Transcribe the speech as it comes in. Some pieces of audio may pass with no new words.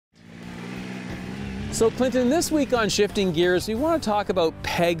So Clinton, this week on Shifting Gears, we want to talk about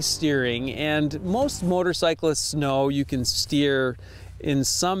peg steering, and most motorcyclists know you can steer in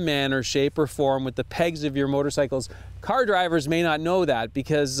some manner, shape, or form with the pegs of your motorcycles. Car drivers may not know that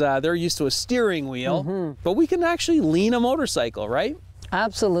because they're used to a steering wheel, but we can actually lean a motorcycle, right?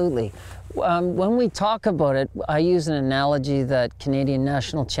 Absolutely. When we talk about it, I use an analogy that Canadian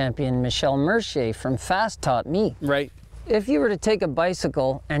national champion Michelle Mercier from Fast taught me. Right. If you were to take a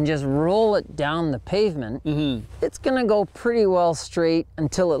bicycle and just roll it down the pavement, it's going to go pretty well straight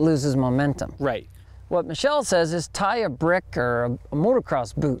until it loses momentum. Right. What Michelle says is tie a brick or a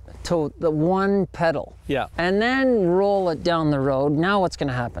motocross boot to the one pedal. Yeah. And then roll it down the road. Now what's going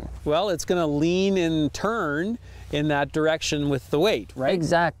to happen? Well, it's going to lean and turn in that direction with the weight, right?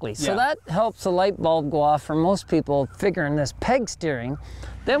 Exactly. So that helps the light bulb go off for most people figuring this peg steering.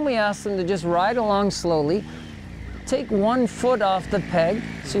 Then we ask them to just ride along slowly. Take 1 foot off the peg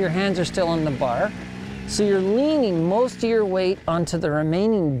so your hands are still on the bar. So you're leaning most of your weight onto the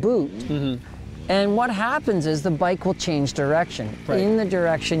remaining boot. And what happens is the bike will change direction in the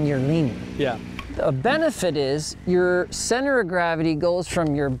direction you're leaning. Yeah. The benefit is your center of gravity goes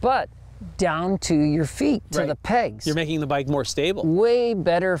from your butt down to your feet, to the pegs. You're making the bike more stable. Way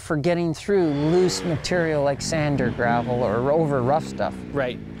better for getting through loose material like sand or gravel or over rough stuff.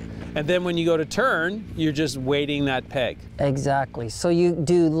 Right. And then when you go to turn, you're just weighting that peg. Exactly. So you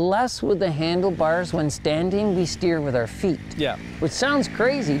do less with the handlebars. When standing, we steer with our feet. Yeah. Which sounds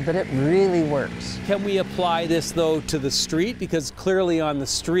crazy, but it really works. Can we apply this though to the street? Because clearly on the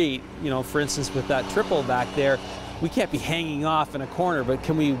street, you know, for instance with that triple back there, we can't be hanging off in a corner, but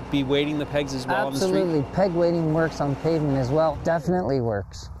can we be weighting the pegs as well on the street? Absolutely. Peg weighting works on pavement as well. Definitely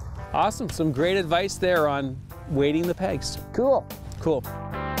works. Awesome. Some great advice there on weighting the pegs. Cool. Cool.